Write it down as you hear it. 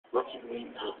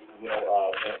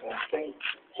and think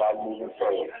while moving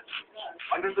forward.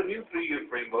 Under the new three-year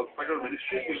framework, federal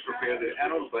ministries will prepare their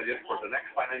annual budget for the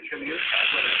next financial year as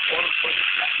well as foreign budget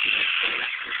estimates for the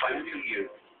next two financial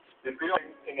years. The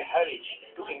In a hurry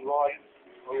to involve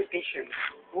politicians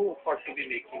who possibly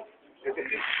making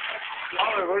decisions.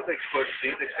 However, the experts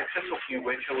say the success of new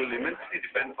venture will immensely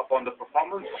depend upon the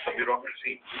performance of the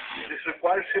bureaucracy. This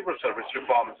requires civil service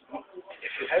reforms.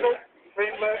 If you have a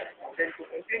framework, then to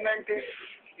implement it,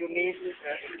 you need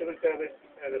civil service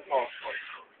reform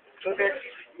so that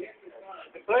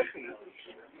the person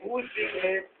who is being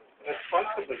made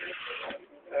responsible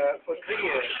for 3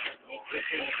 years, which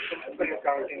is the principal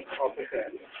accounting officer,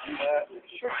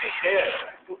 should be there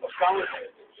to account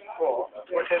for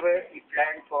whatever he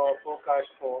planned for, forecast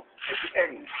for at the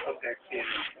end of that period.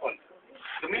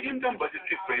 The medium-term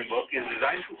budgetary framework is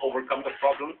designed to overcome the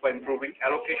problems by improving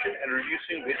allocation and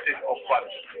reducing wastage of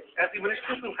funds, as the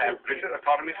ministers will have greater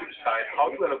autonomy to decide how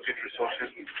to allocate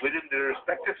resources within their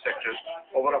respective sectors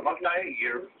over a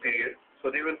multi-year period,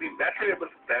 so they will be better able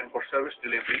to plan for service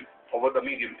delivery over the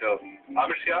medium term.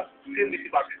 Amir Shah, CNBC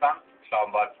Pakistan,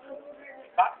 Islamabad.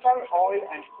 Pakistan oil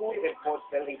and crude imports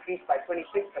will increase by 26%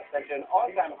 to an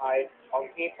all-time high of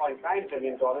 $8.9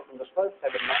 billion in the first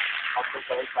 7 months of the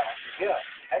current financial year,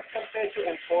 as compared to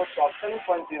imports of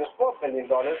 $7.04 billion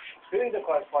during the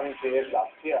corresponding period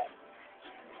last year.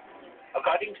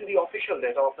 According to the official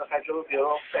data of the Federal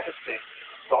Bureau of Statistics,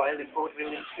 the oil import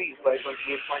will increase by 28.9%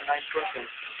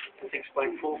 to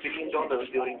 $6.4 billion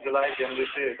during July-January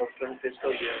period of current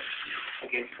fiscal year,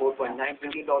 against $4.9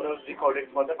 billion recorded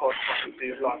for the corresponding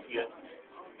period last year.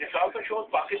 This also shows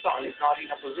Pakistan is not in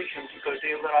a position to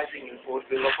curtail the rising import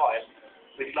bill of oil,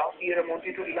 which last year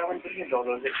amounted to $11 billion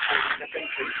exported in the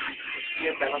country, with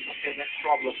clear balance of payments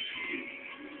problems.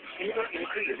 Similar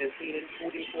increase is seen in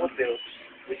food import bills,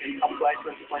 which is up by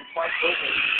 20.5%.